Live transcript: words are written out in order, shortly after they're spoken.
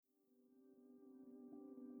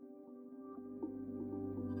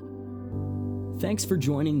Thanks for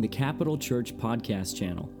joining the Capital Church podcast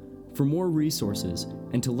channel. For more resources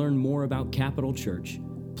and to learn more about Capital Church,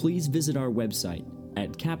 please visit our website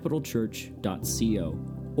at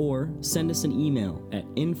capitalchurch.co or send us an email at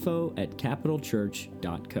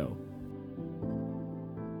info@capitalchurch.co.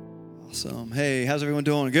 Awesome. Hey, how's everyone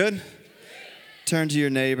doing? Good? Turn to your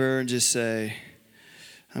neighbor and just say,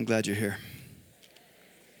 I'm glad you're here.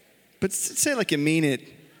 But say it like you mean it.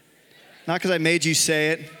 Not because I made you say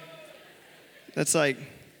it. That's like,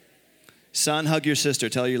 son, hug your sister,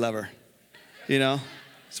 tell her you love her. You know,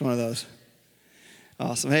 it's one of those.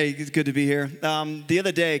 Awesome. Hey, it's good to be here. The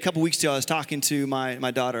other day, a couple weeks ago, I was talking to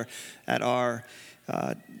my daughter at our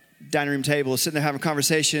dining room table, sitting there having a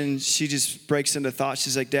conversation. She just breaks into thought.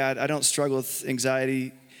 She's like, Dad, I don't struggle with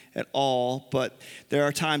anxiety at all, but there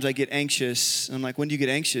are times I get anxious. And I'm like, when do you get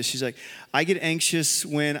anxious? She's like, I get anxious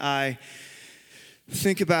when I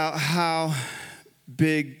think about how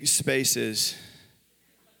big space is.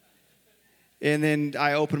 And then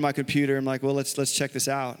I open my computer. I'm like, well, let's check this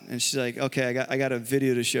out. And she's like, okay, I got a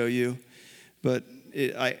video to show you, but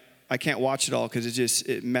I can't watch it all because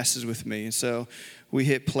it messes with me. And so we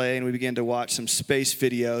hit play and we began to watch some space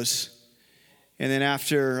videos. And then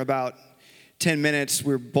after about 10 minutes,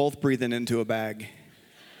 we're both breathing into a bag.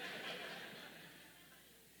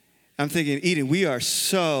 I'm thinking, Eden, we are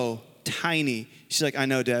so tiny. She's like, I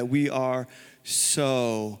know, Dad, we are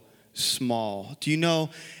so small. Do you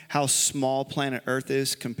know how small planet Earth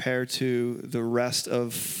is compared to the rest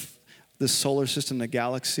of the solar system, the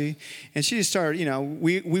galaxy? And she just started,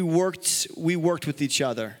 we worked with each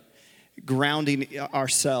other, grounding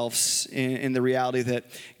ourselves in the reality that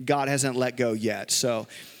God hasn't let go yet. So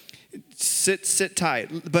sit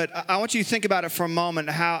tight. But I want you to think about it for a moment,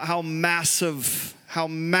 how massive,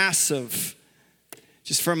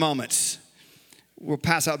 just for a moment. We'll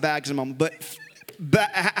pass out bags in a moment,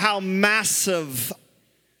 but how massive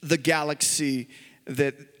the galaxy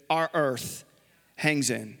that our Earth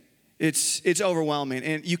hangs in. It's overwhelming,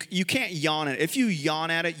 and you can't yawn at it. If you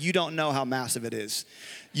yawn at it, you don't know how massive it is.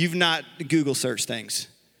 You've not Google searched things.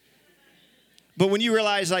 But when you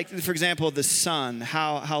realize, like, for example, the sun,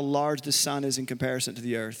 how large the sun is in comparison to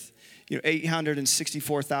the Earth,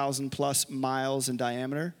 864,000 plus miles in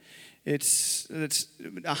diameter. It's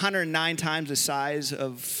 109 times the size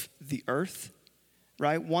of the Earth,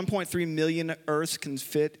 right? 1.3 million Earths can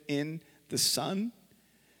fit in the sun.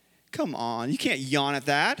 Come on, you can't yawn at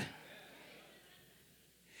that.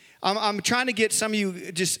 I'm trying to get some of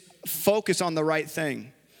you just focus on the right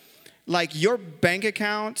thing. Like your bank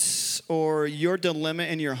accounts or your dilemma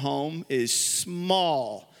in your home is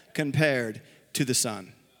small compared to the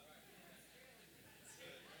sun.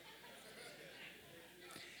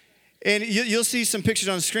 And you'll see some pictures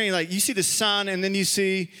on the screen. Like you see the sun, and then you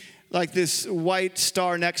see like this white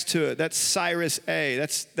star next to it. That's Sirius A.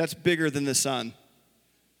 That's bigger than the sun.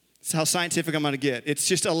 That's how scientific I'm going to get. It's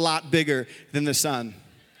just a lot bigger than the sun.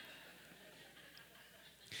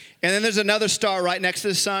 And then there's another star right next to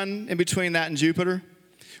the sun, in between that and Jupiter,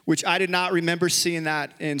 which I did not remember seeing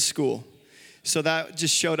that in school. So that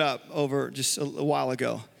just showed up over just a while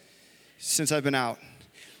ago, since I've been out.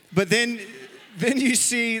 But then you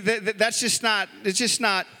see it's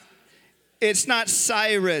not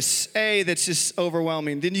Sirius A that's just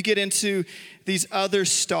overwhelming. Then you get into these other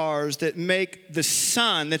stars that make the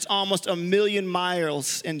sun, that's almost 1 million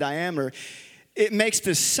miles in diameter. It makes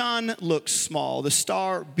the sun look small. The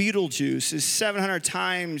star Betelgeuse is 700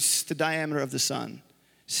 times the diameter of the sun.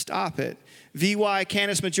 Stop it. VY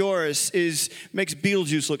Canis Majoris makes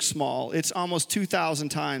Betelgeuse look small. It's almost 2,000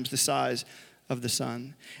 times the size of the sun.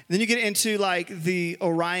 And then you get into like the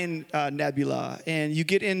Orion Nebula, and you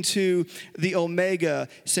get into the Omega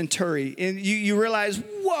Centauri, and you realize,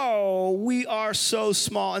 whoa, we are so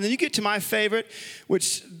small. And then you get to my favorite,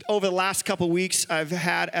 which over the last couple weeks I've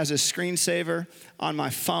had as a screensaver on my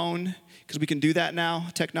phone, because we can do that now,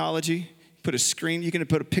 technology. You can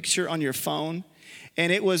put a picture on your phone,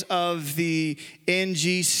 and it was of the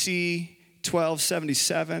NGC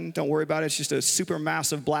 1277. Don't worry about it. It's just a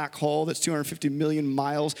supermassive black hole that's 250 million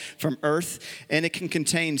miles from Earth, and it can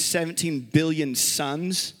contain 17 billion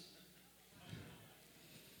suns.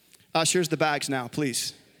 Ushers, the bags now,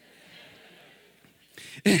 please.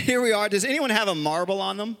 Here we are. Does anyone have a marble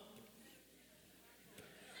on them?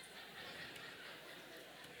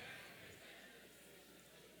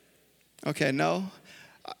 Okay, no.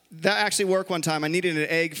 That actually worked one time. I needed an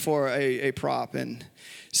egg for a prop, and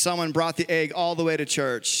someone brought the egg all the way to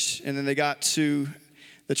church, and then they got to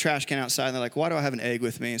the trash can outside, and they're like, why do I have an egg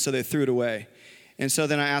with me? And so they threw it away. And so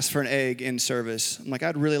then I asked for an egg in service. I'm like,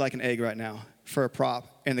 I'd really like an egg right now for a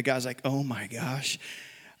prop. And the guy's like, oh my gosh,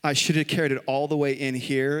 I should have carried it all the way in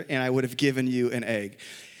here, and I would have given you an egg.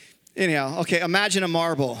 Anyhow, okay, imagine a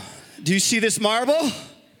marble. Do you see this marble?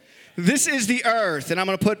 This is the earth, and I'm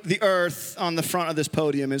going to put the earth on the front of this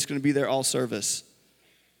podium. It's going to be there all service.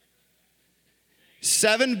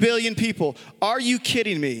 7 billion people. Are you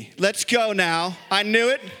kidding me? Let's go now. I knew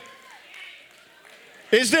it.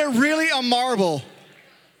 Is there really a marble?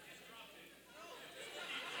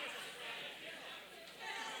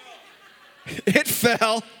 It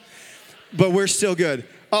fell, but we're still good.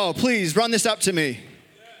 Oh, please run this up to me.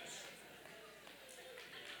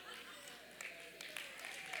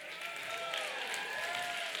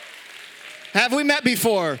 Have we met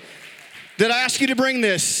before? Did I ask you to bring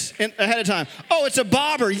this ahead of time? Oh, it's a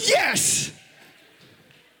bobber. Yes.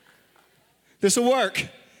 This will work.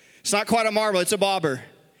 It's not quite a marble. It's a bobber.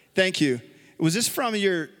 Thank you. Was this from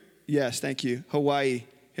your, yes, thank you, Hawaii.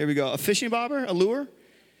 Here we go. A fishing bobber, a lure.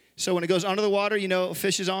 So when it goes under the water, you know a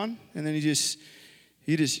fish is on. And then you just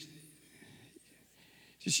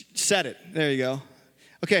set it. There you go.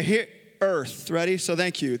 Okay, here, earth. Ready? So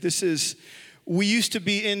thank you. We used to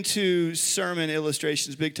be into sermon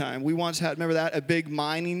illustrations big time. We once had, remember that? A big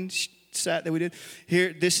mining set that we did.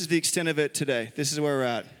 Here, this is the extent of it today. This is where we're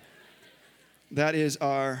at. That is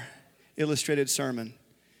our illustrated sermon.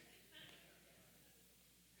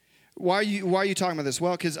 Why are you talking about this?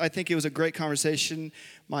 Well, because I think it was a great conversation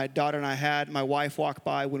my daughter and I had. My wife walked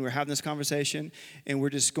by when we were having this conversation, and we're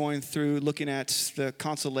just going through looking at the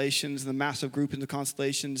constellations, the massive groupings of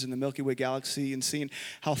constellations in the Milky Way galaxy, and seeing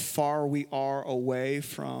how far we are away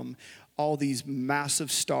from all these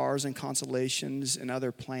massive stars and constellations and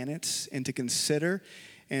other planets, and to consider.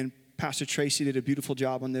 And Pastor Tracy did a beautiful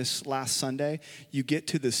job on this last Sunday. You get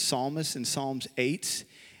to the psalmist in Psalms 8,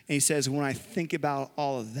 and he says, when I think about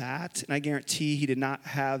all of that, and I guarantee he did not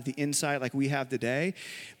have the insight like we have today,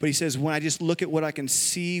 but he says, when I just look at what I can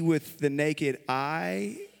see with the naked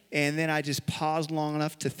eye, and then I just pause long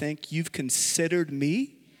enough to think, you've considered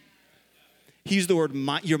me? He used the word,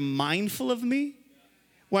 you're mindful of me?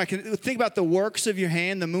 When I can think about the works of your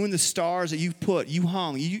hand, the moon, the stars that you put, you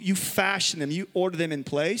hung, you fashioned them, you ordered them in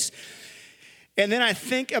place. And then I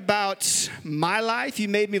think about my life. You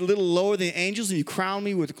made me a little lower than the angels, and you crowned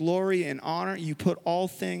me with glory and honor. You put all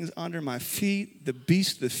things under my feet, the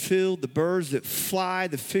beasts that fill, the birds that fly,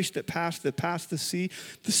 the fish that pass the sea.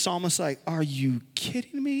 The psalmist's like, are you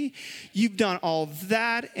kidding me? You've done all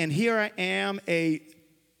that, and here I am, a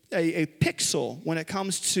pixel when it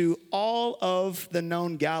comes to all of the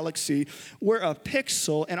known galaxy. We're a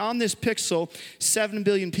pixel, and on this pixel, 7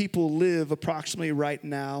 billion people live approximately right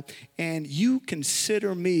now, and you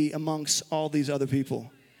consider me amongst all these other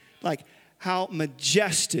people. Like, how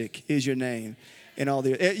majestic is your name in all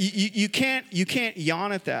the, you can't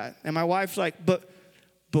yawn at that. And my wife's like, but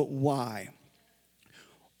why?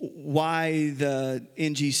 Why the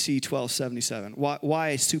NGC 1277? Why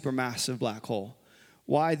a supermassive black hole?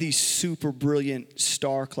 Why these super brilliant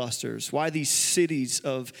star clusters? Why these cities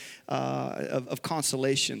of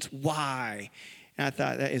constellations? Why? And I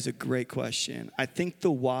thought that is a great question. I think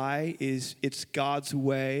the why is it's God's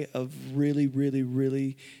way of really, really,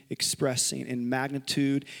 really expressing in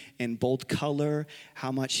magnitude and bold color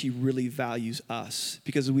how much he really values us.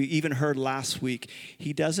 Because we even heard last week,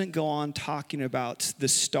 he doesn't go on talking about the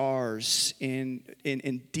stars in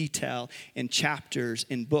detail, in chapters,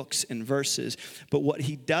 in books, in verses. But what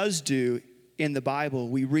he does do in the Bible,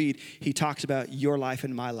 we read, he talks about your life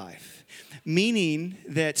and my life. Meaning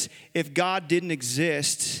that if God didn't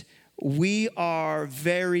exist, we are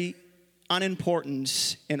very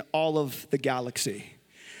unimportant in all of the galaxy.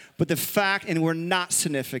 But the fact, and we're not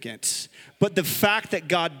significant, but the fact that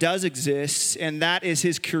God does exist, and that is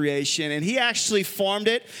his creation, and he actually formed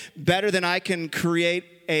it better than I can create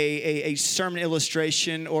a sermon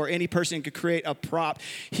illustration, or any person could create a prop.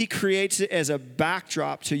 He creates it as a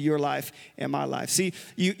backdrop to your life and my life. See,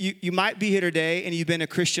 you might be here today and you've been a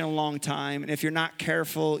Christian a long time, and if you're not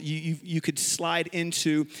careful, you could slide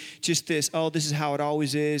into just this, oh, this is how it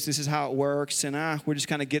always is, this is how it works, and we're just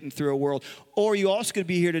kind of getting through a world. Or you also could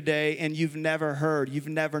be here today and you've never heard, you've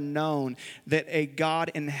never known that a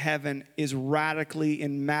God in heaven is radically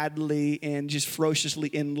and madly and just ferociously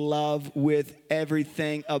in love with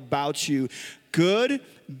everything about you. Good,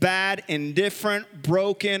 bad, indifferent,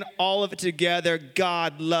 broken, all of it together.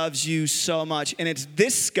 God loves you so much. And it's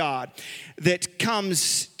this God that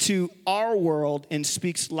comes to our world and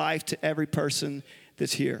speaks life to every person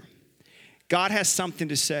that's here. God has something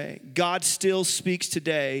to say. God still speaks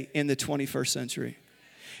today in the 21st century.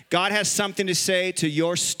 God has something to say to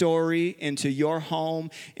your story, into your home,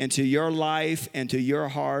 into your life, and to your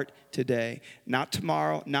heart today. Not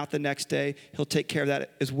tomorrow, not the next day. He'll take care of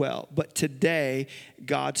that as well. But today,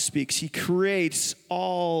 God speaks. He creates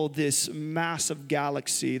all this massive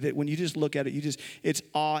galaxy that when you just look at it, it's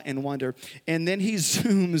awe and wonder. And then he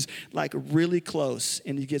zooms like really close,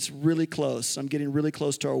 and he gets really close. I'm getting really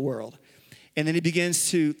close to our world. And then he begins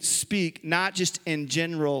to speak, not just in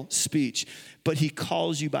general speech, but he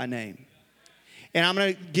calls you by name. And I'm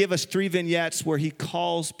going to give us 3 vignettes where he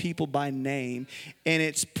calls people by name. And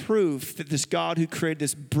it's proof that this God who created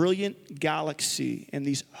this brilliant galaxy and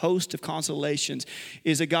these host of constellations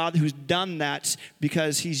is a God who's done that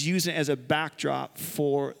because he's using it as a backdrop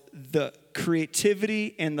for the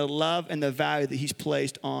creativity and the love and the value that he's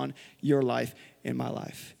placed on your life and my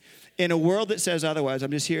life. In a world that says otherwise,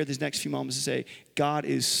 I'm just here these next few moments to say, God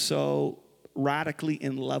is so radically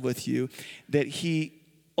in love with you that he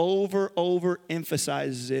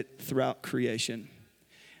overemphasizes it throughout creation.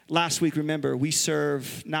 Last week, remember, we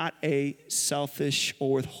serve not a selfish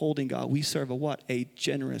or withholding God. We serve a what? A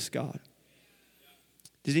generous God.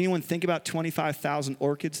 Did anyone think about 25,000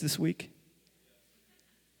 orchids this week?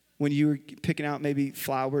 When you were picking out maybe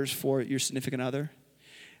flowers for your significant other?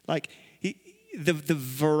 Like, the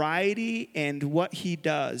variety and what he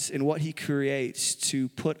does and what he creates to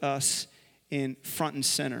put us in front and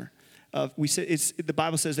center of, the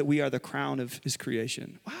Bible says that we are the crown of his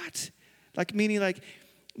creation. What? Like, meaning like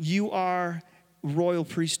you are royal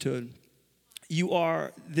priesthood. You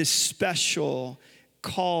are this special,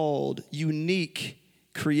 called, unique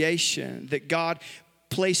creation that God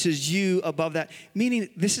places you above that. Meaning,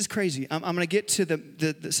 this is crazy. I'm going to get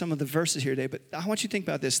to some of the verses here today, but I want you to think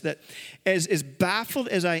about this, that as baffled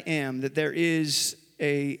as I am that there is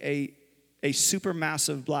a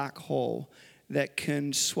supermassive black hole that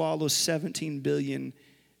can swallow 17 billion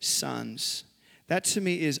suns, that to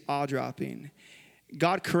me is awe-dropping.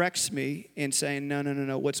 God corrects me in saying,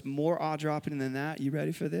 no. What's more awe-dropping than that? You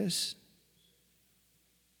ready for this?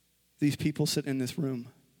 These people sitting in this room.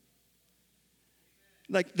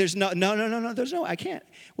 Like, there's no, I can't.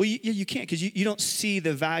 Well, you can't because you don't see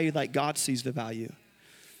the value like God sees the value.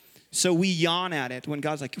 So we yawn at it when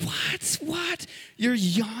God's like, what? You're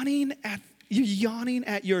yawning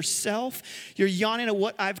at yourself? You're yawning at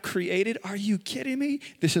what I've created? Are you kidding me?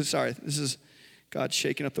 This is God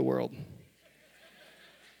shaking up the world.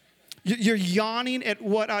 You're yawning at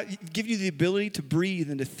what I give you the ability to breathe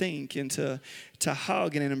and to think and to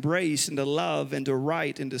hug and embrace and to love and to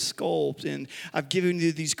write and to sculpt. And I've given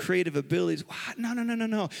you these creative abilities. What?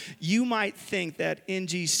 No. You might think that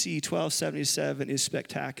NGC 1277 is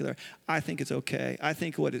spectacular. I think it's okay. I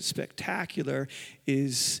think what is spectacular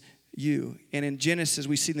is you. And in Genesis,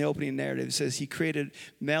 we see in the opening narrative, it says he created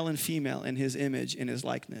male and female in his image, in his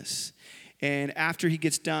likeness. And after he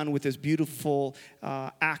gets done with this beautiful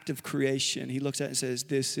act of creation, he looks at it and says,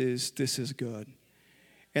 this is good.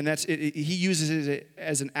 And that's it. He uses it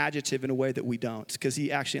as an adjective in a way that we don't, because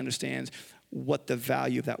he actually understands what the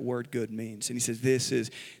value of that word good means. And he says, this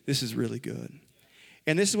is really good.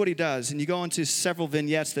 And this is what he does. And you go into several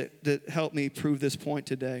vignettes that help me prove this point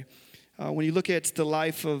today. When you look at the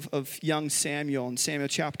life of young Samuel in Samuel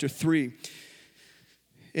chapter 3,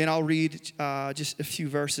 and I'll read just a few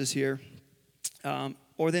verses here.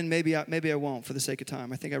 Or then maybe I won't for the sake of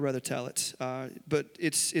time. I think I'd rather tell it. But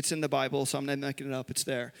it's in the Bible, so I'm not making it up. It's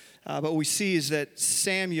there. But what we see is that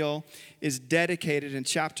Samuel is dedicated in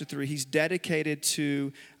chapter 3. He's dedicated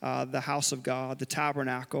to the house of God, the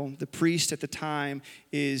tabernacle. The priest at the time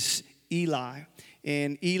is Eli.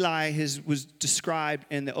 And Eli was described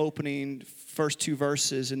in the opening first 2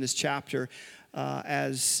 verses in this chapter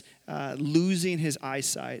as losing his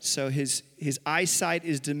eyesight. So his eyesight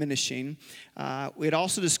is diminishing. It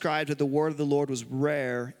also describes that the word of the Lord was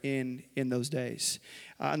rare in those days.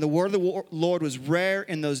 And the word of the Lord was rare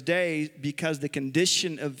in those days because the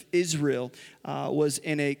condition of Israel was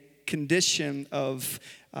in a condition of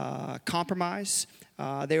compromise.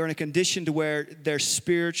 They were in a condition to where their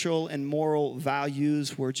spiritual and moral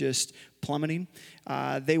values were just plummeting.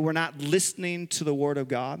 They were not listening to the word of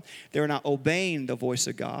God. They were not obeying the voice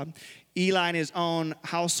of God. Eli in his own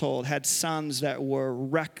household had sons that were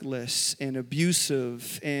reckless and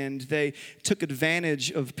abusive, and they took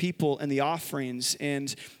advantage of people and the offerings,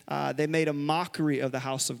 and they made a mockery of the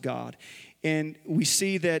house of God. And we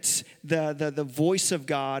see that the voice of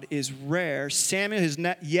God is rare. Samuel has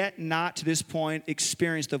not to this point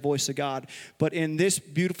experienced the voice of God. But in this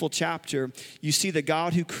beautiful chapter, you see the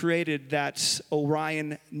God who created that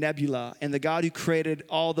Orion Nebula and the God who created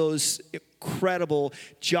all those incredible,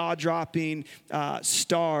 jaw-dropping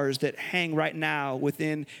stars that hang right now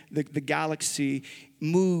within the galaxy,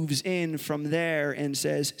 moves in from there and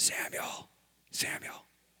says, Samuel, Samuel.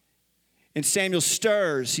 And Samuel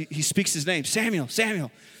stirs. He speaks his name, Samuel,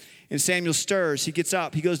 Samuel. And Samuel stirs. He gets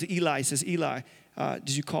up. He goes to Eli. He says, Eli,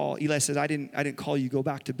 did you call? Eli says, I didn't call you. Go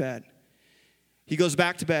back to bed. He goes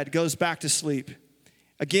back to bed, goes back to sleep.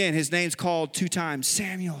 Again, his name's called 2 times,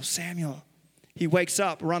 Samuel, Samuel. He wakes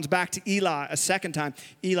up, runs back to Eli a second time.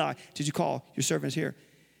 Eli, did you call? Your servant is here.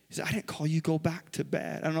 He said, I didn't call you. Go back to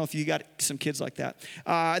bed. I don't know if you got some kids like that.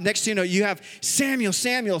 Next thing you know, you have Samuel,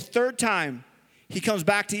 Samuel, third time. He comes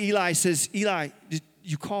back to Eli, says, Eli,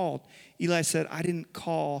 you called. Eli said, I didn't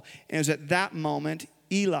call. And it was at that moment,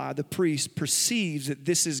 Eli, the priest, perceives that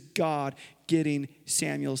this is God getting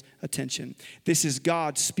Samuel's attention. This is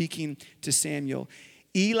God speaking to Samuel.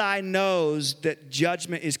 Eli knows that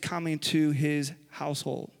judgment is coming to his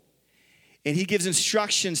household. And he gives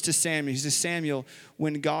instructions to Samuel. He says, Samuel,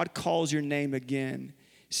 when God calls your name again,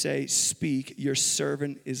 say, speak, your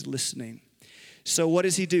servant is listening. So what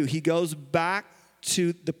does he do? He goes back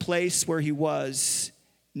to the place where he was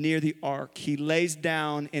near the ark. He lays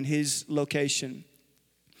down in his location.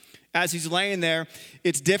 As he's laying there,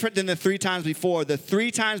 it's different than the 3 times before. The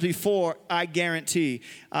 3 times before, I guarantee,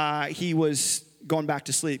 he was going back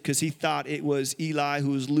to sleep because he thought it was Eli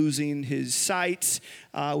who was losing his sight,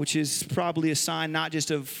 which is probably a sign not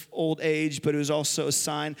just of old age, but it was also a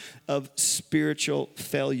sign of spiritual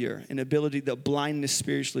failure, an ability, the blindness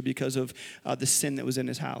spiritually because of the sin that was in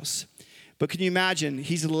his house. But can you imagine,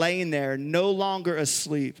 he's laying there, no longer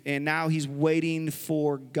asleep, and now he's waiting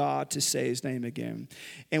for God to say his name again.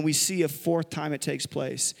 And we see a 4th time it takes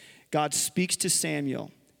place. God speaks to Samuel.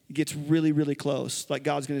 It gets really, really close, like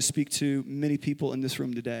God's going to speak to many people in this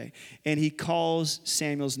room today. And he calls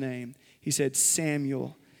Samuel's name. He said,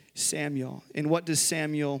 Samuel, Samuel. And what does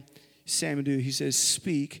Samuel do? He says,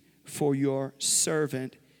 speak, for your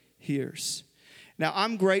servant hears. Now,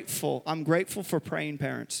 I'm grateful for praying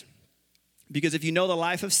parents. Because if you know the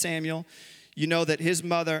life of Samuel, you know that his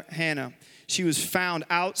mother, Hannah, she was found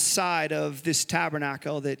outside of this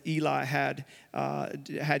tabernacle that Eli had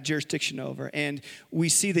jurisdiction over. And we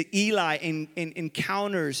see that Eli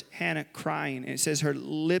encounters Hannah crying. And it says her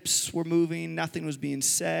lips were moving. Nothing was being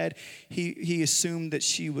said. He assumed that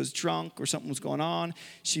she was drunk or something was going on.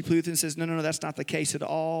 She pleads and says, no, that's not the case at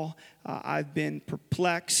all. I've been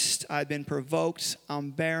perplexed. I've been provoked. I'm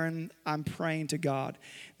barren. I'm praying to God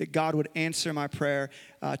that God would answer my prayer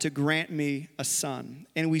to grant me a son.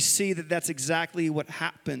 And we see that that's exactly what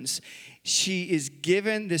happens. She is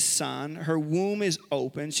given this son. Her womb is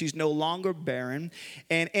open. She's no longer barren.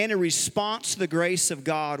 And in a response to the grace of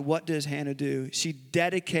God, what does Hannah do? She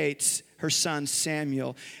dedicates her son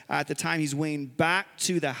Samuel at the time he's weaned back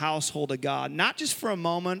to the household of God, not just for a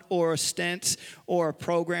moment or a stint or a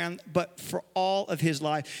program, but for all of his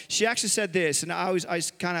life. She actually said this, and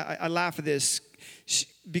I laugh at this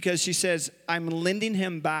because she says, I'm lending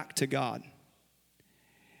him back to God.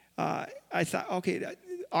 I thought, okay,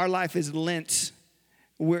 our life is lent.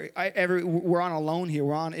 We're on a loan here.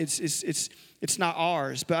 We're on. It's not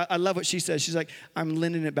ours. But I love what she says. She's like, I'm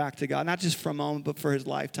lending it back to God, not just for a moment, but for his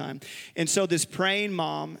lifetime. And so this praying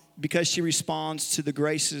mom, because she responds to the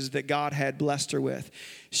graces that God had blessed her with,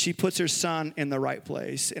 she puts her son in the right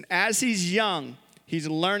place. And as he's young, he's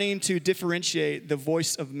learning to differentiate the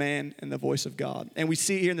voice of man and the voice of God. And we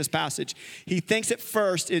see here in this passage, he thinks at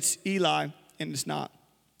first it's Eli, and it's not.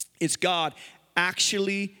 It's God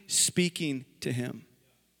actually speaking to him.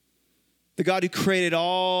 The God who created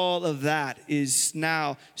all of that is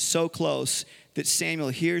now so close that Samuel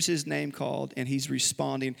hears his name called and he's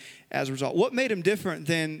responding as a result. What made him different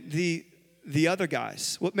than the other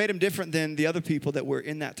guys? What made him different than the other people that were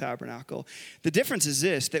in that tabernacle? The difference is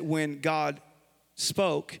this, that when God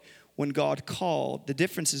spoke, when God called, the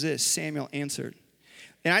difference is this, Samuel answered.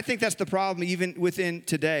 And I think that's the problem even within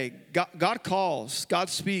today. God calls, God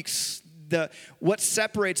speaks. What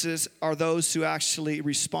separates us are those who actually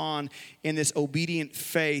respond in this obedient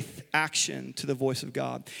faith action to the voice of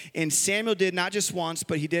God. And Samuel did not just once,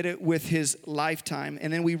 but he did it with his lifetime.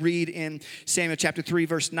 And then we read in Samuel chapter 3,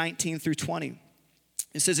 verse 19 through 20.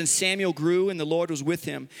 It says, and Samuel grew, and the Lord was with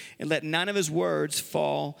him, and let none of his words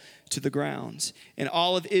fall to the ground. And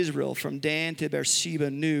all of Israel, from Dan to Beersheba,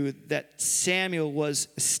 knew that Samuel was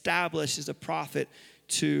established as a prophet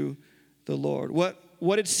to the Lord.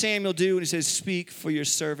 What did Samuel do when he says, speak, for your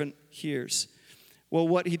servant hears? Well,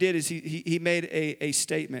 what he did is he made a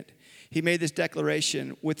statement. He made this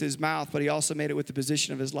declaration with his mouth, but he also made it with the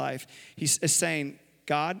position of his life. He's saying,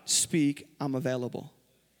 God, speak, I'm available.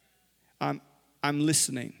 I'm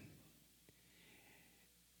listening.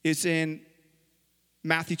 It's in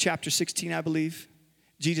Matthew chapter 16, I believe.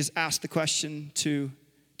 Jesus asked the question to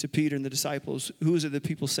Peter and the disciples, who is it that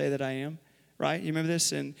people say that I am? Right? You remember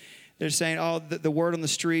this? And they're saying, oh, the word on the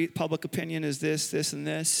street, public opinion is this, this, and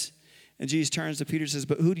this. And Jesus turns to Peter and says,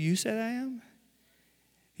 but who do you say that I am?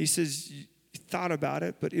 He says, you thought about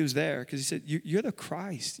it, but it was there. Because he said, you're the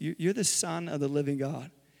Christ. You're the Son of the living God.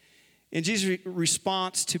 And Jesus'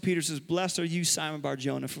 response to Peter says, blessed are you, Simon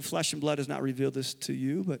Bar-Jonah, for flesh and blood has not revealed this to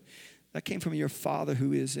you, but that came from your Father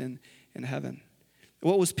who is in heaven.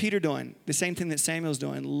 What was Peter doing? The same thing that Samuel's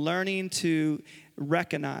doing, learning to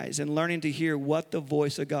recognize and learning to hear what the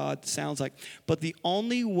voice of God sounds like. But the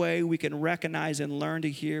only way we can recognize and learn to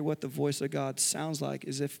hear what the voice of God sounds like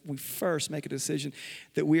is if we first make a decision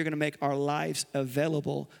that we are going to make our lives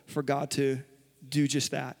available for God to do just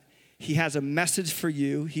that. He has a message for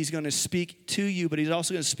you. He's going to speak to you, but he's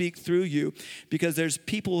also going to speak through you, because there's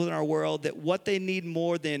people in our world that what they need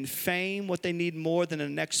more than fame, what they need more than the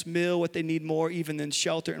next meal, what they need more even than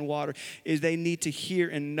shelter and water, is they need to hear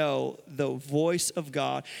and know the voice of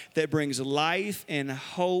God that brings life and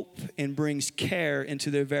hope and brings care into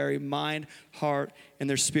their very mind, heart, and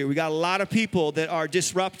their spirit. We got a lot of people that are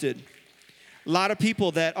disrupted, a lot of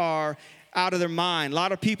people that are out of their mind, a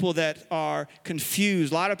lot of people that are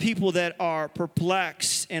confused, a lot of people that are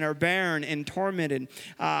perplexed and are barren and tormented,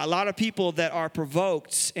 a lot of people that are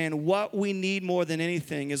provoked. And what we need more than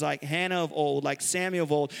anything is like Hannah of old, like Samuel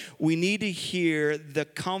of old, we need to hear the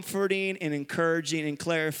comforting and encouraging and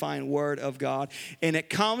clarifying word of God. And it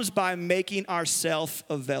comes by making ourselves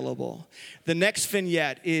available. The next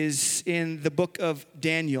vignette is in the book of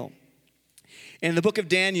Daniel. In the book of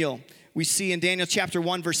Daniel, we see in Daniel chapter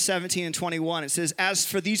 1, verse 17 and 21, it says, as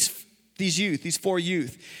for these four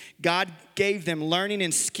youth, God gave them learning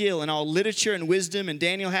and skill in all literature and wisdom, and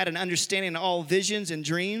Daniel had an understanding in all visions and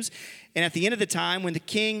dreams. And at the end of the time, when the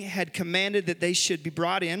king had commanded that they should be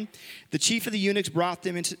brought in, the chief of the eunuchs brought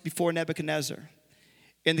them before Nebuchadnezzar.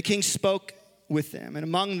 And the king spoke with them, and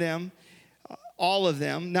among them, all of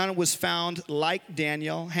them, none was found like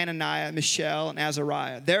Daniel, Hananiah, Mishael, and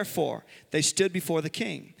Azariah. Therefore, they stood before the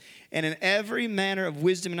king. And in every manner of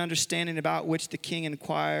wisdom and understanding about which the king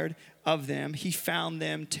inquired of them, he found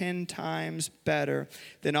them 10 times better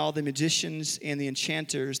than all the magicians and the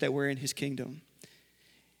enchanters that were in his kingdom.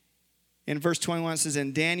 In verse 21 it says,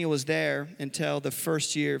 and Daniel was there until the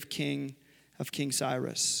first year of King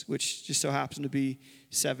Cyrus, which just so happened to be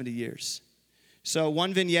 70 years. So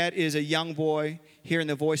one vignette is a young boy hearing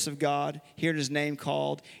the voice of God, hearing his name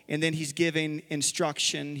called, and then he's giving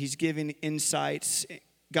instruction, he's giving insights.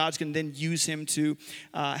 God's going to then use him to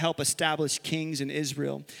help establish kings in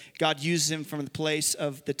Israel. God uses him from the place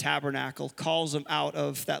of the tabernacle, calls him out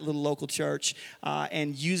of that little local church,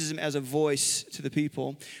 and uses him as a voice to the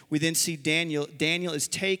people. We then see Daniel. Daniel is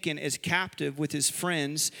taken as captive with his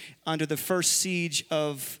friends under the first siege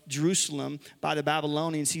of Jerusalem by the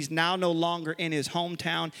Babylonians. He's now no longer in his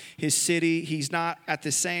hometown, his city. He's not at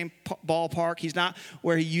the same ballpark. He's not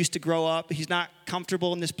where he used to grow up. He's not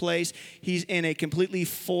comfortable in this place. He's in a completely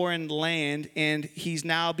foreign land, and he's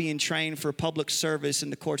now being trained for public service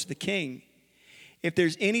in the courts of the king. If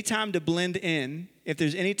there's any time to blend in, if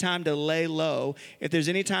there's any time to lay low, if there's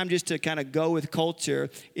any time just to kind of go with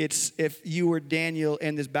culture, it's if you were Daniel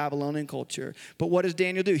in this Babylonian culture. But what does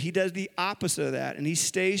Daniel do? He does the opposite of that, and he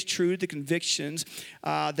stays true to the convictions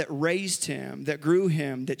that raised him, that grew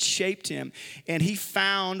him, that shaped him. And he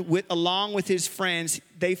found, along with his friends,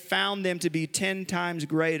 they found them to be 10 times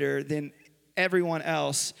greater than everyone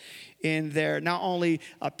else in their not only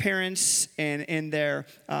appearance and in their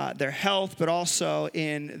health, but also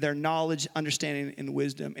in their knowledge, understanding, and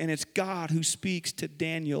wisdom. And it's God who speaks to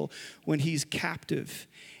Daniel when he's captive.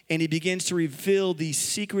 And he begins to reveal these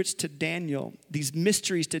secrets to Daniel, these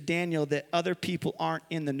mysteries to Daniel that other people aren't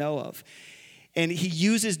in the know of. And he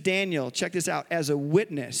uses Daniel, check this out, as a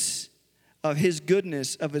witness of his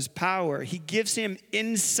goodness, of his power. He gives him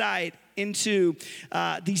insight into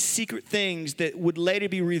these secret things that would later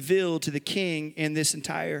be revealed to the king in this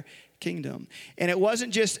entire kingdom. And it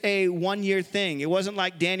wasn't just a one-year thing. It wasn't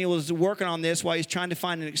like Daniel was working on this while he's trying to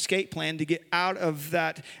find an escape plan to get out of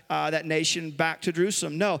that nation back to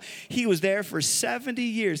Jerusalem. No, he was there for 70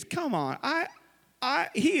 years. Come on,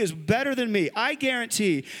 he is better than me. I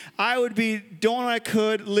guarantee I would be doing what I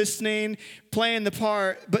could, listening, playing the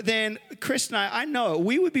part. But then Chris and I know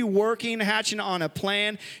we would be working, hatching on a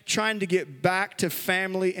plan, trying to get back to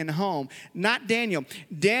family and home. Not Daniel.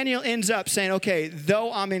 Daniel ends up saying, okay,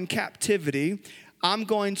 though I'm in captivity, I'm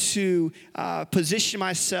going to position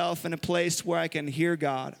myself in a place where I can hear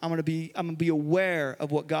God. I'm going to be aware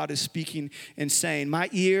of what God is speaking and saying. My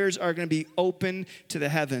ears are going to be open to the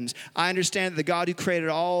heavens. I understand that the God who created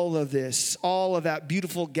all of this, all of that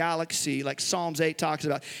beautiful galaxy, like Psalms 8 talks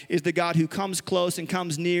about, is the God who comes close and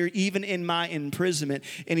comes near even in my imprisonment.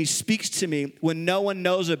 And he speaks to me when no one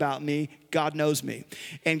knows about me. God knows me.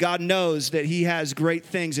 And God knows that he has great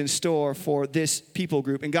things in store for this people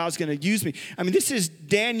group. And God's going to use me. I mean, this is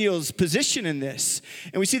Daniel's position in this.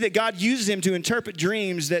 And we see that God uses him to interpret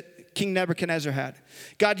dreams that King Nebuchadnezzar had.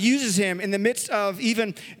 God uses him in the midst of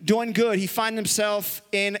even doing good. He finds himself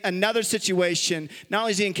in another situation. Not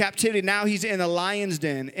only is he in captivity, now he's in a lion's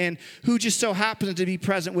den. And who just so happens to be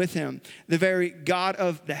present with him? The very God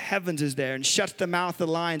of the heavens is there and shuts the mouth of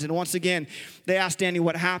the lions. And once again, they ask Daniel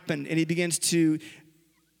what happened. And he begins to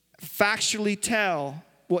factually tell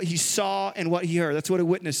what he saw and what he heard. That's what a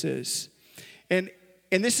witness is. And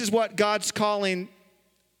this is what God's calling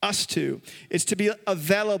us to. It's to be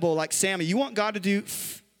available like Samuel. You want God to do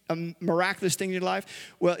a miraculous thing in your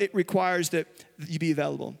life? Well, it requires that you be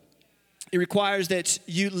available. It requires that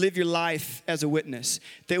you live your life as a witness.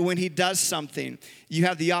 That when he does something, you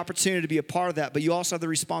have the opportunity to be a part of that, but you also have the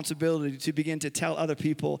responsibility to begin to tell other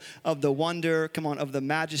people of the wonder, of the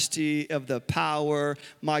majesty, of the power,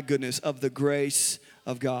 my goodness, of the grace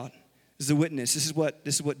of God. This is a witness. This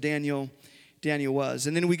is what Daniel was.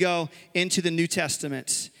 And then we go into the New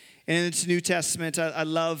Testament. And in the New Testament, I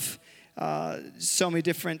love so many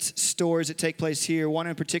different stories that take place here. One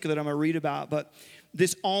in particular that I'm going to read about. But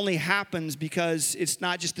this only happens because it's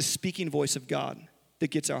not just the speaking voice of God that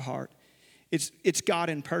gets our heart. It's God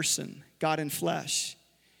in person, God in flesh.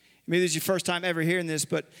 Maybe this is your first time ever hearing this,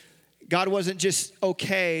 but God wasn't just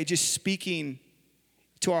speaking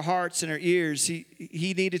to our hearts and our ears. He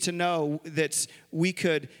needed to know that we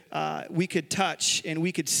could touch and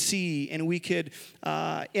we could see and we could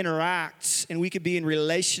interact and we could be in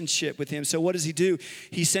relationship with him. So what does he do?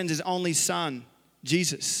 He sends his only son,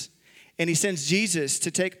 Jesus. And he sends Jesus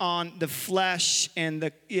to take on the flesh and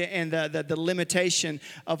the limitation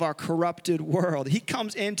of our corrupted world. He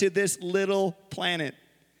comes into this little planet.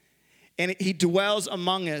 And he dwells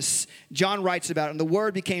among us. John writes about it. And the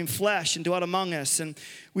Word became flesh and dwelt among us. And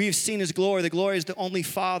we have seen his glory. The glory is the only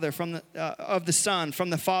Father of the Son,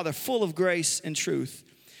 from the Father, full of grace and truth.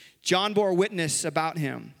 John bore witness about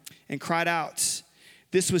him and cried out,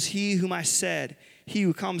 "This was he whom I said, he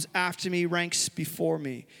who comes after me ranks before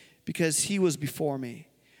me, because he was before me.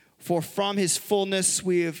 For from his fullness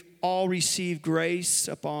we have all received grace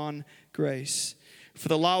upon grace. For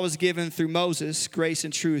the law was given through Moses, grace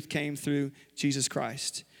and truth came through Jesus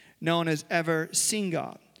Christ. No one has ever seen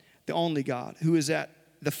God, the only God, who is at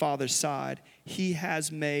the Father's side. He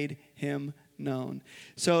has made him known."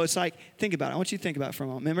 So it's like, think about it. I want you to think about it for a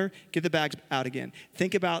moment. Remember, get the bags out again.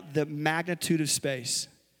 Think about the magnitude of space.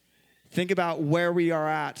 Think about where we are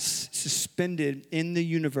at, suspended in the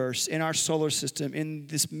universe, in our solar system, in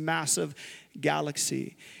this massive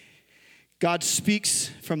galaxy. God speaks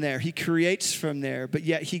from there. He creates from there, but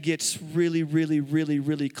yet he gets really, really, really,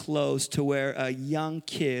 really close to where a young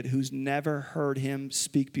kid who's never heard him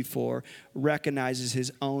speak before recognizes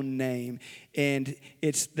his own name. And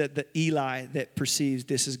it's the Eli that perceives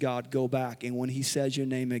this is God, go back. And when he says your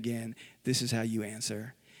name again, this is how you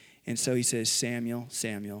answer. And so he says, "Samuel,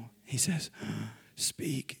 Samuel." He says,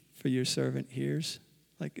 "Speak, for your servant hears."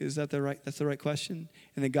 Like, that's the right question?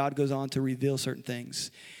 And then God goes on to reveal certain things.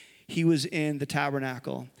 He was in the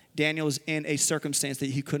tabernacle. Daniel was in a circumstance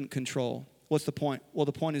that he couldn't control. What's the point? Well,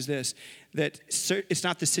 the point is this, that it's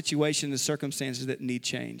not the situation, the circumstances that need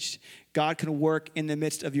changed. God can work in the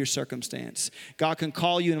midst of your circumstance. God can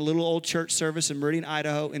call you in a little old church service in Meridian,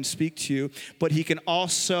 Idaho, and speak to you, but he can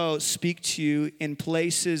also speak to you in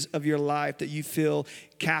places of your life that you feel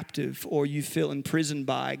captive or you feel imprisoned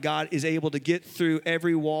by. God is able to get through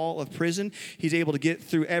every wall of prison. He's able to get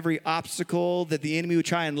through every obstacle that the enemy would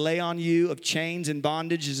try and lay on you of chains and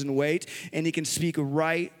bondages and weight, and he can speak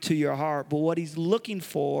right to your heart. But what he's looking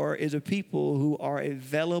for is a people who are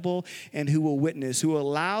available and who will witness, who will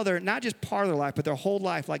allow their, not just part of their life, but their whole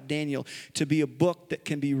life, like Daniel, to be a book that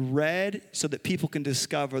can be read so that people can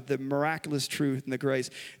discover the miraculous truth and the grace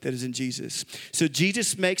that is in Jesus. So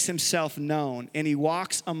Jesus makes himself known, and he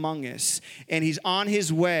walks among us, and he's on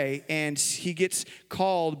his way, and he gets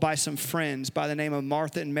called by some friends by the name of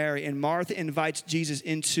Martha and Mary, and Martha invites Jesus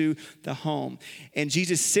into the home, and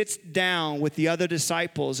Jesus sits down with the other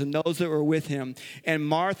disciples and those that were with him, and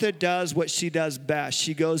Martha does does what she does best.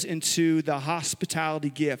 She goes into the hospitality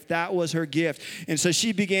gift. That was her gift. And so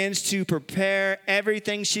she begins to prepare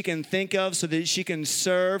everything she can think of so that she can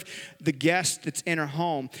serve the guest that's in her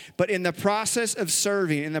home. But in the process of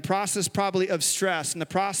serving, in the process probably of stress, in the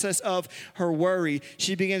process of her worry,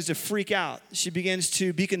 she begins to freak out. She begins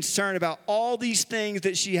to be concerned about all these things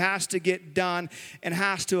that she has to get done and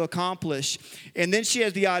has to accomplish. And then she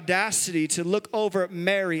has the audacity to look over at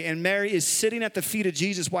Mary, and Mary is sitting at the feet of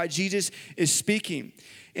Jesus while Jesus is speaking.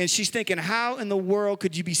 And she's thinking, how in the world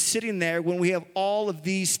could you be sitting there when we have all of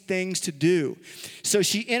these things to do? So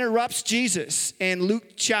she interrupts Jesus in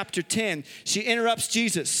Luke chapter 10. She interrupts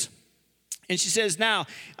Jesus. And she says, now,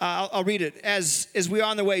 I'll read it. As we are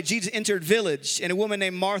on the way, Jesus entered a village, and a woman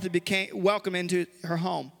named Martha became welcome into her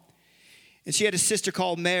home. And she had a sister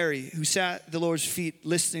called Mary who sat at the Lord's feet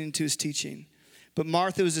listening to his teaching. But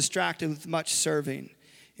Martha was distracted with much serving.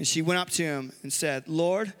 And she went up to him and said,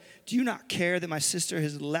 Lord, do you not care that my sister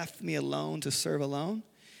has left me alone to serve alone?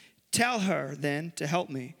 Tell her then to help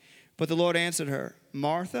me. But the Lord answered her,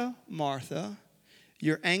 Martha, Martha,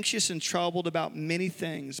 you're anxious and troubled about many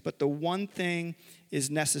things, but the one thing is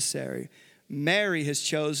necessary. Mary has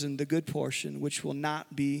chosen the good portion, which will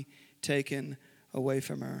not be taken away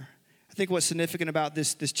from her. I think what's significant about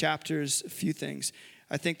this chapter is a few things.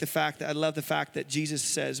 I love the fact that Jesus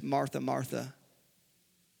says, Martha, Martha.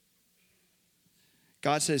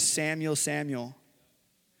 God says, Samuel, Samuel.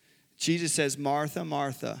 Jesus says, Martha,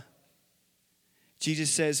 Martha. Jesus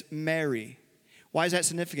says, Mary. Why is that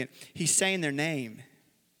significant? He's saying their name,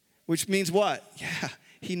 which means what? Yeah,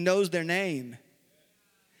 he knows their name.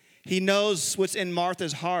 He knows what's in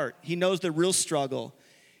Martha's heart. He knows the real struggle.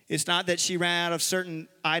 It's not that she ran out of certain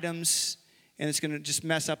items and it's going to just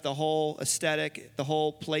mess up the whole aesthetic, the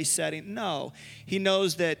whole place setting. No, he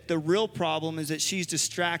knows that the real problem is that she's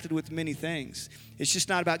distracted with many things. It's just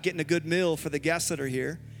not about getting a good meal for the guests that are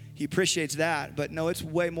here. He appreciates that, but no, it's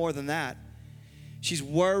way more than that. She's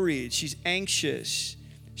worried. She's anxious.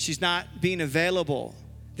 She's not being available.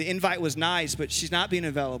 The invite was nice, but she's not being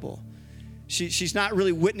available. She's not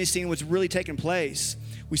really witnessing what's really taking place.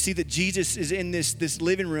 We see that Jesus is in this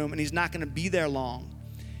living room, and he's not going to be there long.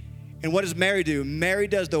 And what does Mary do? Mary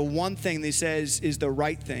does the one thing that he says is the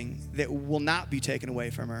right thing that will not be taken away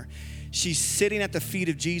from her. She's sitting at the feet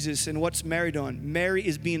of Jesus, and what's Mary doing? Mary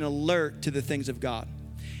is being alert to the things of God.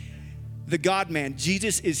 The God-man,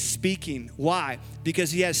 Jesus is speaking. Why?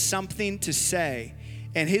 Because he has something to say.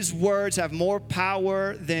 And his words have more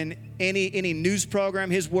power than any news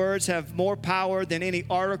program. His words have more power than any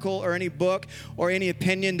article or any book or any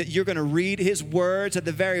opinion that you're going to read. His words have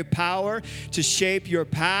the very power to shape your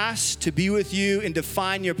past, to be with you and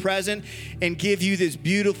define your present and give you this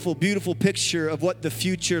beautiful, beautiful picture of what the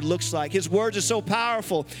future looks like. His words are so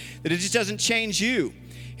powerful that it just doesn't change you.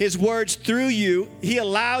 His words through you, he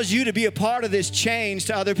allows you to be a part of this change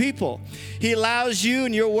to other people. He allows you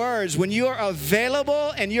and your words, when you're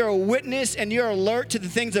available and you're a witness and you're alert to the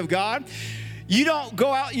things of God, you don't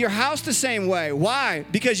go out your house the same way. Why?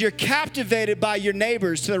 Because you're captivated by your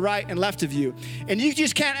neighbors to the right and left of you. And you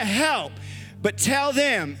just can't help but tell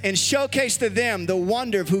them and showcase to them the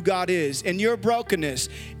wonder of who God is and your brokenness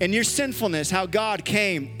and your sinfulness, how God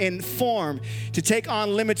came in form to take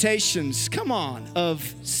on limitations,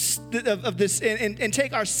 of this and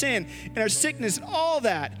take our sin and our sickness and all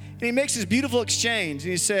that. And he makes this beautiful exchange.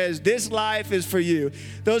 And he says, this life is for you.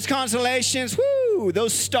 Those constellations,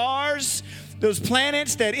 those stars, those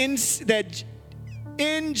planets, that NGC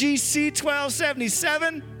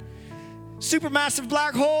 1277, supermassive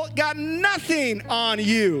black hole, got nothing on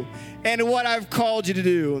you and what I've called you to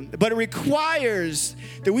do. But it requires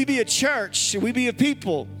that we be a church, we be a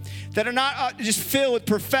people that are not just filled with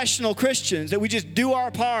professional Christians, that we just do our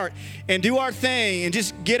part and do our thing and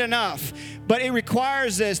just get enough. But it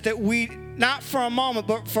requires us that we, not for a moment,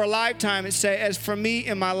 but for a lifetime, and say, as for me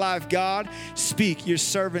in my life, God, speak. Your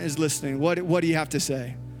servant is listening. What do you have to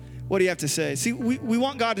say? What do you have to say? See, we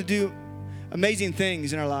want God to do amazing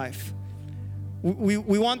things in our life. We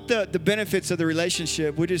want the benefits of the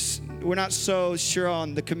relationship. We're not so sure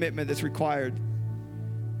on the commitment that's required.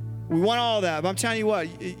 We want all that, but I'm telling you what,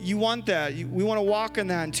 you want that. We want to walk in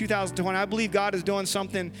that in 2020. I believe God is doing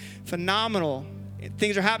something phenomenal.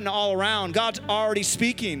 Things are happening all around. God's already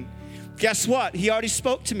speaking. Guess what? He already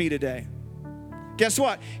spoke to me today. Guess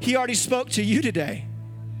what? He already spoke to you today.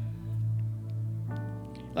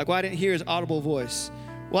 Like, well, I didn't hear his audible voice.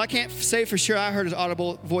 Well, I can't say for sure I heard his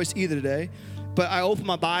audible voice either today. But I open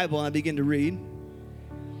my Bible and I begin to read.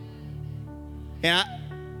 And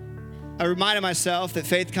I reminded myself that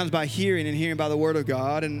faith comes by hearing and hearing by the word of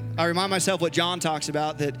God. And I remind myself what John talks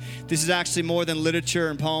about, that this is actually more than literature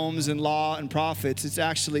and poems and law and prophets.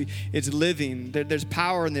 It's living. There's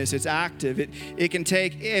power in this. It's active. It can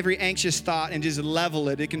take every anxious thought and just level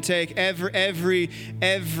it. It can take every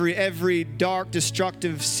dark,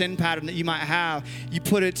 destructive sin pattern that you might have. You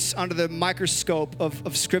put it under the microscope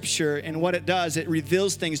of Scripture, and what it does, it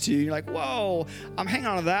reveals things to you. You're like, whoa, I'm hanging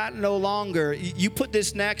on to that no longer. You put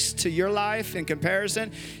this next to your life in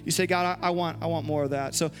comparison, you say, God, I want more of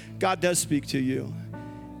that. So God does speak to you.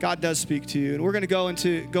 God does speak to you. And we're going to go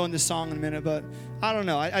into song in a minute, but I don't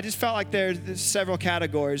know. I just felt like there's several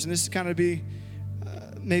categories, and this is kind of be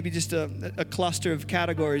maybe just a cluster of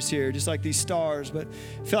categories here, just like these stars. But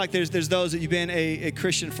I feel like there's those that you've been a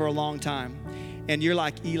Christian for a long time, and you're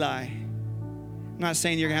like Eli. I'm not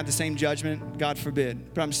saying you're going to have the same judgment, God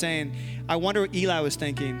forbid, but I'm saying I wonder what Eli was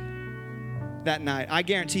thinking that night. I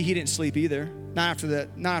guarantee he didn't sleep either. Not after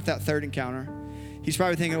that third encounter. He's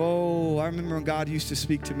probably thinking, oh, I remember when God used to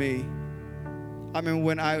speak to me. I remember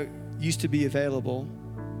when I used to be available.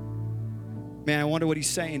 Man, I wonder what he's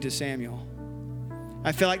saying to Samuel.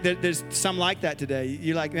 I feel like there's some like that today.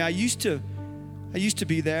 You're like, man, I used to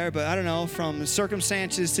be there, but I don't know, from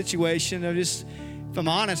circumstances, situation, if I'm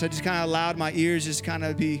honest, I just kind of allowed my ears just kind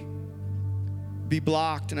of be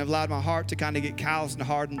blocked, and I've allowed my heart to kind of get calloused and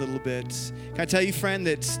hardened a little bit. Can I tell you, friend,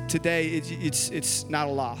 that today it's not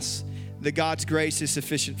a loss, that God's grace is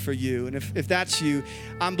sufficient for you. And if that's you,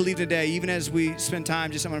 I'm believing today, even as we spend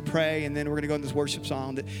time, I'm going to pray, and then we're going to go into this worship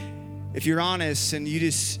song, that if you're honest and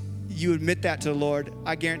you admit that to the Lord,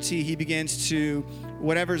 I guarantee he begins to,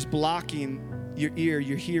 whatever's blocking your ear,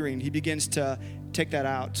 your hearing, he begins to take that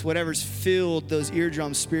out. So whatever's filled those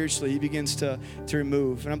eardrums spiritually, he begins to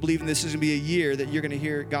remove. And I'm believing this is going to be a year that you're going to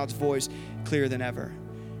hear God's voice clearer than ever.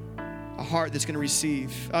 A heart that's going to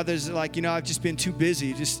receive. Others are like, I've just been too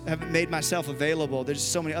busy, just haven't made myself available. There's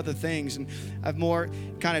so many other things, and I've more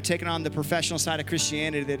kind of taken on the professional side of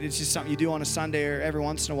Christianity, that it's just something you do on a Sunday or every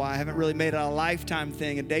once in a while. I haven't really made it a lifetime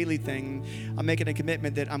thing, a daily thing. I'm making a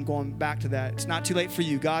commitment that I'm going back to that. It's not too late for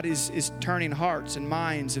you. God is turning hearts and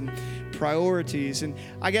minds and priorities, and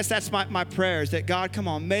I guess that's my prayer, is that God, come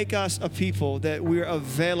on, make us a people that we're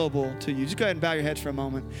available to you. Just go ahead and bow your heads for a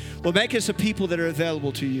moment. Lord, make us a people that are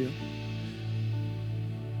available to you.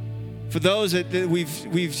 For those that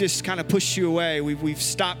we've just kind of pushed you away, we've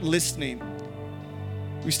stopped listening.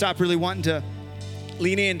 We stopped really wanting to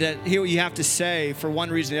lean in to hear what you have to say for one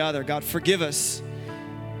reason or the other. God, forgive us.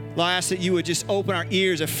 Lord, I ask that you would just open our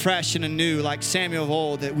ears afresh and anew, like Samuel of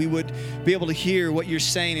old, that we would be able to hear what you're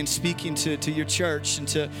saying and speaking to your church and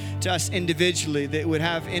to us individually, that would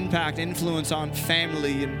have impact, influence on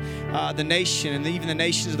family and the nation and even the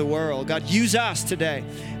nations of the world. God, use us today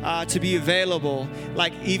to be available,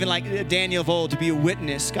 like Daniel of old, to be a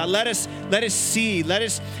witness. God, let us see, let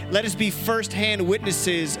us be firsthand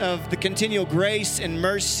witnesses of the continual grace and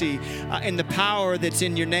mercy and the power that's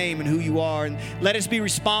in your name and who you are. And let us be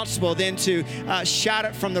responsible then to shout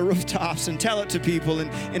it from the rooftops and tell it to people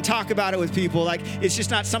and talk about it with people. Like, it's just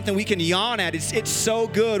not something we can yawn at. It's so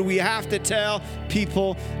good. We have to tell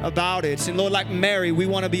people about it. And Lord, like Mary, we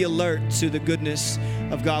want to be alert to the goodness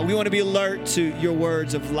of God. We want to be alert to your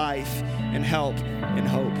words of life and help and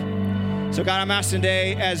hope. So God, I'm asking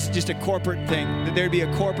today as just a corporate thing, that there'd be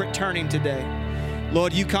a corporate turning today.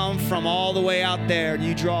 Lord, you come from all the way out there and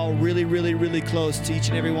you draw really, really, really close to each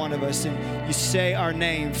and every one of us, and you say our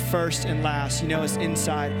name first and last. You know us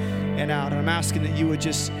inside and out. And I'm asking that you would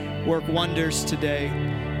just work wonders today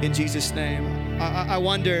in Jesus' name. I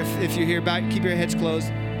wonder if you're here, keep your heads closed,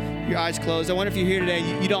 your eyes closed. I wonder if you're here today,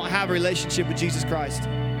 you don't have a relationship with Jesus Christ.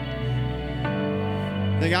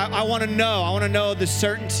 Like, I want to know the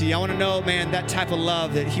certainty. I want to know, man, that type of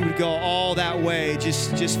love, that he would go all that way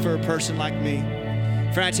just for a person like me.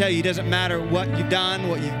 Friend, I tell you, it doesn't matter what you've done,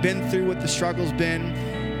 what you've been through, what the struggle's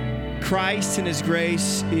been. Christ and his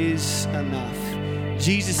grace is enough.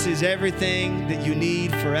 Jesus is everything that you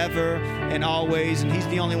need forever and always, and he's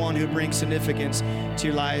the only one who brings significance to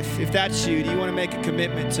your life. If that's you, do you want to make a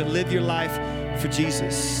commitment to live your life for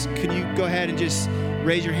Jesus? Can you go ahead and just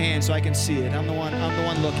raise your hand so I can see it? I'm the one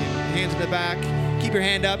looking. Hands in the back. Keep your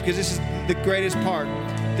hand up, because this is the greatest part.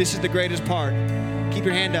 This is the greatest part. Keep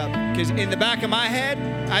your hand up, because in the back of my head,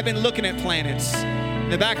 I've been looking at planets. In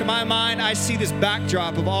the back of my mind, I see this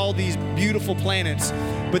backdrop of all these beautiful planets,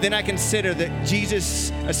 but then I consider that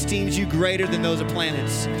Jesus esteems you greater than those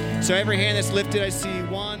planets. So every hand that's lifted, I see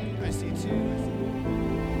 1,